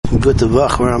Good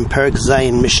Vach. We're on Perek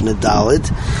Zayin Mishnah Daled,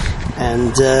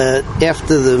 and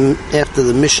after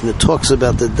the Mishnah talks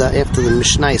about after the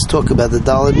Mishnayos talk about the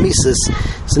Daled Mises,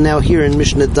 so now here in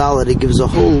Mishnah Daled it gives a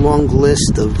whole long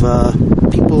list of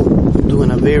people doing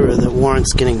Avera that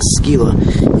warrants getting skila.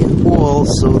 In all,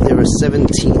 so there are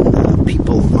 17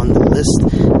 people on the list.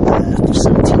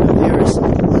 17 Averas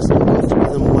on the list. We'll go through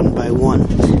them one by one.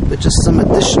 But just some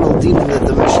additional dinim that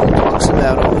the Mishnah talks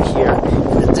about over here,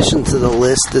 in addition to the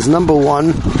list, is number one,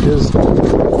 is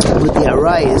with the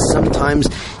arayas, sometimes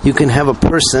you can have a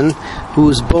person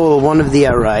who's bowl one of the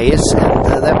arayas,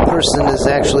 and that person is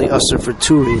actually usher for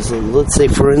two reasons. Let's say,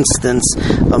 for instance,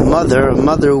 a mother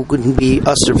wouldn't be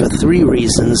usher for three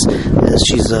reasons.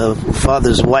 She's a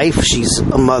father's wife, she's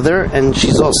a mother, and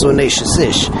she's also an Eishes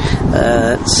Ish.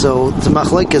 So the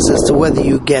machlokes as to whether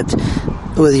you're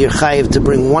chayiv to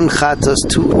bring one chatos,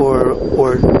 two or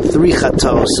thre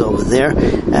chatos over there,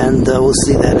 and we'll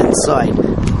see that inside.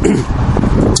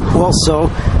 Also,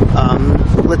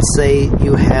 let's say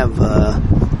you have a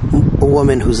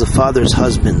woman who's a father's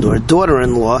husband or a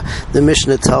daughter-in-law. The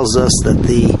Mishnah tells us that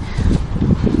the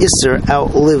Isser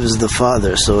outlives the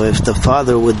father. So if the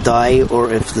father would die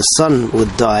or if the son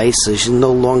would die, so she's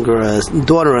no longer a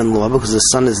daughter-in-law because the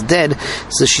son is dead,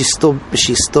 so she still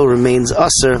remains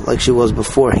Usser like she was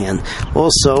beforehand.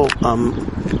 Also,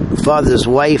 father's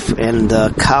wife and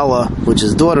Kala, which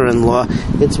is daughter-in-law,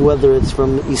 it's whether it's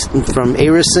from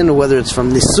Erison or whether it's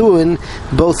from Nisuin,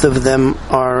 both of them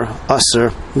are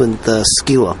Usser with the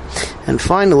skila. And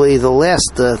finally, the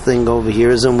last thing over here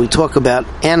is when we talk about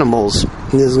animals.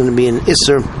 There's going to be an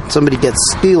Isser. Somebody gets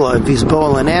skila if he's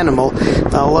boil an animal.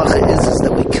 The halacha is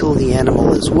that we kill the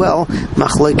animal as well.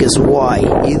 Machlok is why.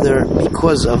 Either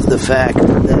because of the fact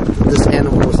that this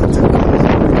animal was a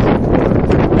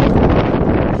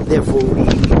therefore we need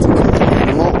to kill the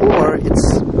animal, or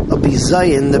it's a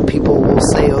bizayin that people will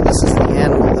say, oh, this is the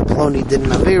animal that Ploni did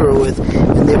an avera with,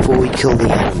 and therefore we kill the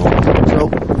animal. So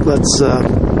let's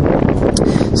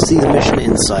see the Mishnah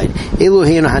inside.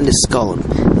 Eluheinu haniskalon.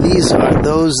 These are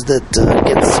those that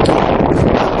get skilled.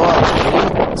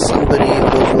 Somebody who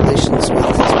has relations with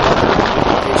his mother,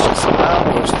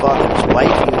 or his father, his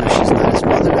wife, even if she's not his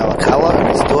mother, Alakala, and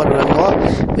his daughter-in-law,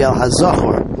 Ve'al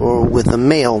hazachor, or with a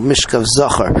male, Mishkav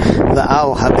Zachar,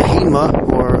 Ve'al habehima,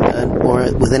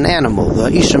 or with an animal,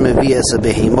 the Isha Mevias a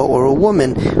behema, or a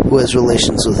woman who has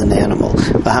relations with an animal.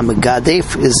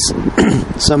 V'hamagadef is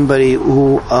somebody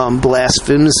who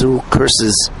blasphemes, who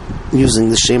curses using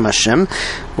the Shem Hashem,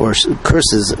 or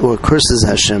curses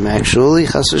Hashem actually.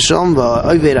 Chas v'shalom,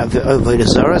 v'avodah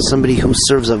zara, somebody who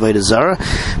serves avodah zara.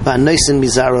 V'anoisen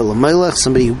mizara l'melech,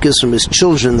 somebody who gives from his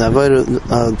children to the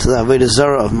avodah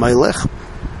zara of Melech.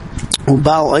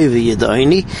 Ubal oive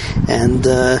yedayni, and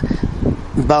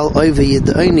Bal Oive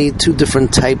Yid'oni, two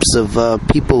different types of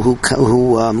people who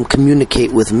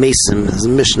communicate with Mason, as the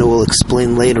Mishnah will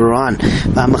explain later on.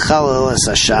 Mechal es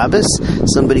Shabbos,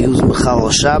 somebody who's Mechal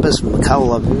Shabbos,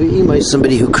 Mechal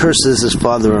somebody who curses his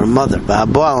father or mother.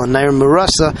 Ba'abal and Nair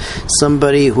Marasa,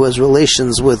 somebody who has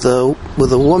relations with a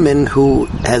woman who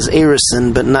has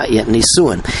Erison but not yet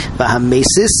Nisuin.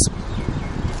 V'hamesis.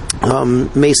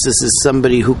 Mesis is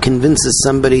somebody who convinces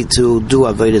somebody to do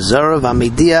Avodah Zarah.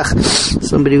 V'amidiach,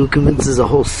 somebody who convinces a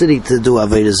whole city to do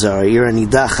Avodah Zarah. You're an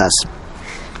idachas.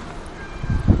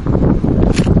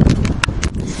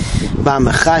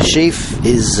 V'amechashef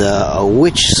is a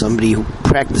witch, somebody who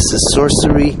practices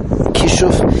sorcery.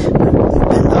 Kishuf,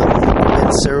 Ben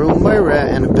Seru Meira,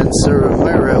 and a Ben Seru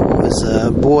Meira who is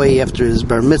a boy after his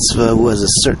bar mitzvah who has a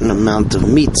certain amount of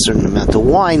meat, certain amount of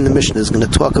wine. The Mishnah is going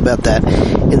to talk about that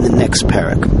in the next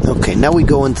parak. Okay, now we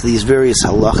go into these various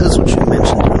halachas which we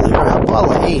mentioned earlier.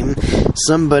 Habalaim,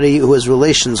 somebody who has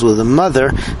relations with a mother,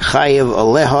 chayev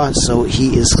aleha, so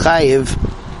he is chayev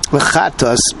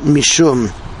v'chatas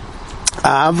mishum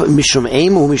Av, Mishum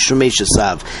Aim, or Mishum Eishes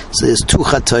Av. So there's two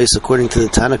chatos according to the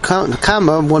Tana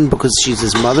Kama, one because she's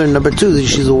his mother, and number two,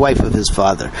 she's a wife of his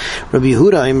father. Rabbi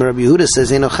Yehuda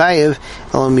says, Eino Chayev,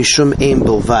 El Mishum Aim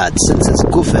Bilvad. Since it's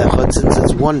Guf Echad, since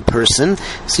it's one person,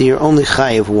 so you're only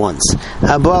Chayev once.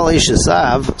 Habal Eishes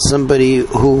Av, somebody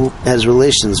who has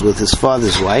relations with his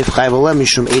father's wife, Chayev Olam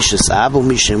Mishum Eishes Av, or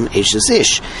Mishum Eishes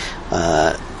Ish.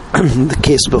 The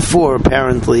case before,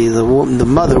 apparently the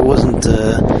mother wasn't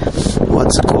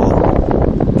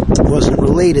wasn't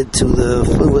related to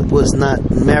was not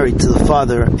married to the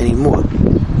father anymore.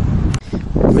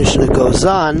 Mishnah goes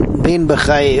on, Bein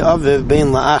b'chaye aviv,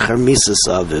 bein la'achar misas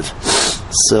aviv.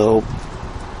 So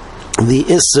the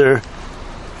Isser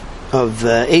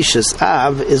Eishes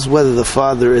Av is whether the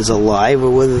father is alive or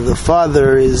whether the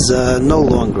father is no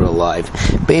longer alive.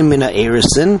 Bein mina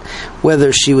erisin,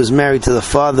 whether she was married to the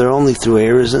father only through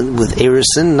erisin, with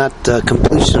erisin, not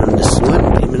completion of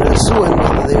nisuin. Bein mina nisuin,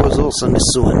 whether there was also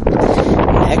nisuin.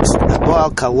 Next,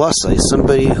 Baal Kalasai,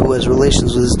 somebody who has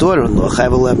relations with his daughter-in-law,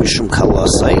 Chayv Mishum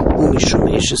Kalasai, Mishum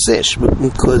Eishes Ish,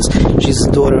 because she's his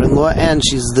daughter-in-law and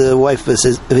she's the wife of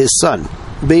his son.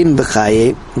 Bein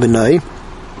B'chaye B'nai,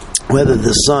 whether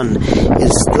the son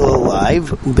is still alive,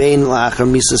 Bein Lachar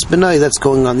Misas B'nai, that's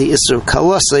going on the Isser of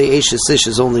Kalasai. Eishes Ish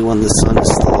is only when the son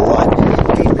is still alive.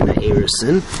 Bein Mina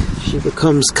Erisin, she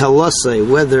becomes Kalasai,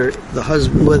 whether the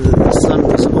son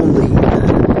was only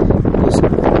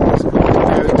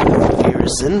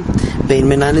Bein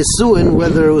Mina Nisuin,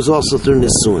 whether it was also through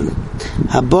Nisuin.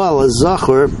 Habal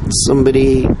Zachor,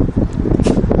 somebody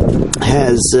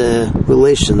has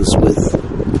relations with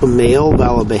a male,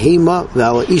 Vala Behema,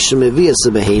 Vala Isha Mevias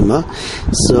Behema.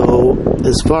 So,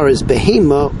 as far as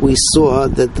Behema, we saw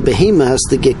that the Behema has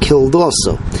to get killed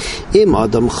also. Im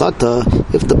Adam Chata,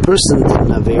 if the person didn't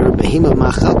have air, Behema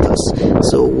Machatas.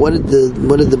 So, what did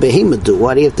the Behema do?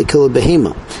 Why do you have to kill a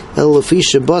Behema? El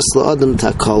Lafisha Basla Adam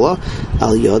Takala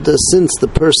Al Yada, since the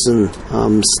person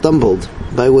stumbled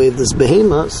by way of this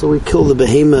behema, so we kill the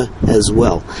behema as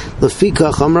well.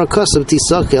 Lafika Chamra Kasav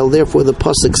Tisakel, therefore the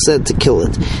pasuk said to kill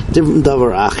it. Different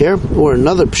davar acher, or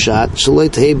another pshat,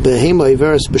 Shalait He Behema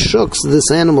Iveris B'Shuks,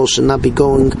 this animal should not be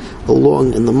going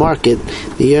along in the market.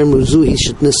 The Yer Muzuhi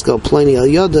should niskal Pliny Al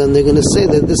Yada, and they're going to say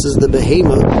that this is the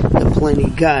behema that Pliny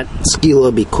got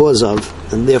skila because of,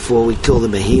 and therefore we kill the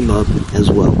behema as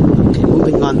well. Okay,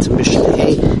 moving on to Mishnah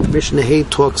Hay. Mishnah Hay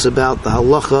talks about the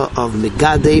halacha of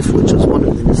Megadef, which is one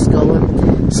of the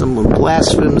Niskalim. Someone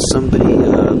blasphemes, somebody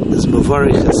is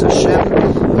Mavarich as Hashem,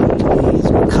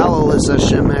 he's Mekalal as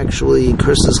Hashem, actually, he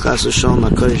curses Chas Hashem,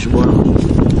 HaKadosh Baruch Hu.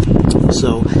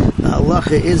 So, the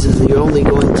halacha is that you're only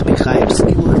going to be Chayav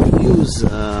Skila if you use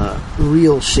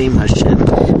real Shem Hashem.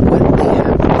 When they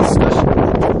have a discussion with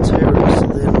the terrorists, so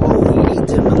then all the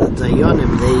Eidim and the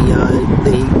Dayanim,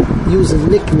 they use a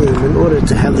nickname in order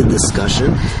to have the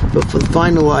discussion, but for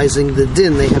finalizing the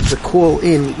din, they have to call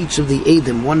in each of the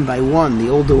Eidim one by one, the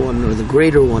older one or the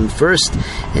greater one first,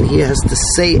 and he has to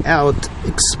say out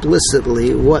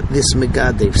explicitly what this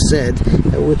Megadev said,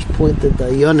 at which point the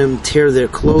Dayanim tear their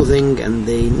clothing and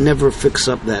they never fix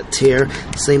up that tear.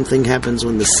 Same thing happens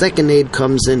when the second aid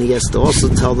comes in, he has to also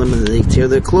tell them, and they tear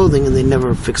their clothing and they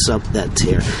never fix up that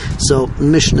tear. So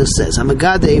Mishnah says,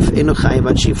 HaMegadev eno chayav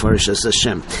ad shifarish es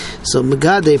Hashem. So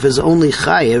Megadef is only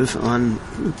chayiv on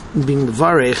being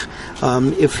Mevarech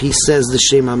if he says the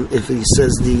Shem, if he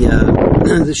says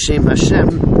the Shem Hashem,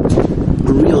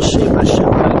 the real Shem Hashem.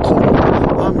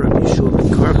 Rabbi Yeshua ben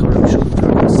Karcha, Rabbi Yeshua ben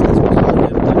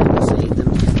Karcha says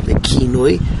the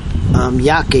kinoi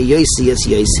Yake Yosi es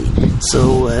Yosi.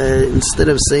 So instead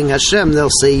of saying Hashem, they'll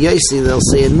say Yosi. They'll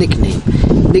say a nickname.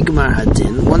 Nigmar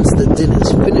Hadin. Once the din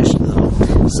is finished, though,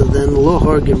 so then lo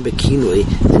hargim bekinui,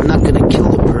 they're not going to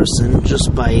kill a person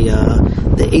just by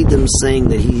the Edom saying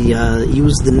that he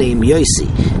used the name Yosi.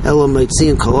 Elo Moitzi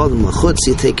and Kol Adam Lachutz,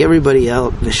 you take everybody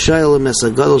out, V'shaylim es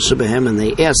hagadol shebehem, and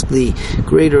they ask the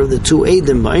greater of the two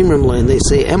Edom, Ba'imrim lo, and they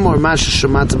say, Emor masha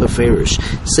shamata b'ferish,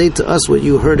 say to us what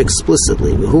you heard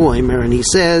explicitly. V'hu Aimer, and he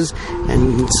says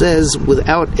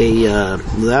without a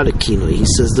kinui, he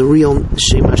says the real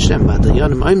Shem Hashem,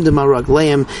 Ba'dayanim Aimdim al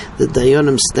ragleim, the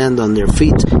Dayanim stand on their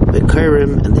feet,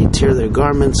 V'kairim, and they tear their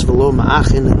garments, V'lo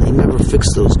ma'achin, and they never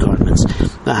fix those garments.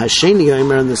 V'hasheni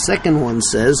Aimer, and the second one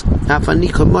says, Afani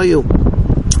kamayu,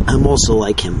 I'm also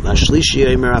like him. V'ashlishi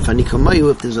Aimer Afani kamayu,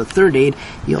 if there's a third aid,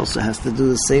 he also has to do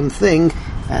the same thing,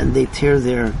 and they tear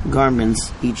their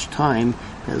garments each time.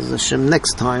 As Hashem,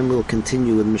 next time we'll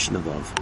continue with Mishnah Vav.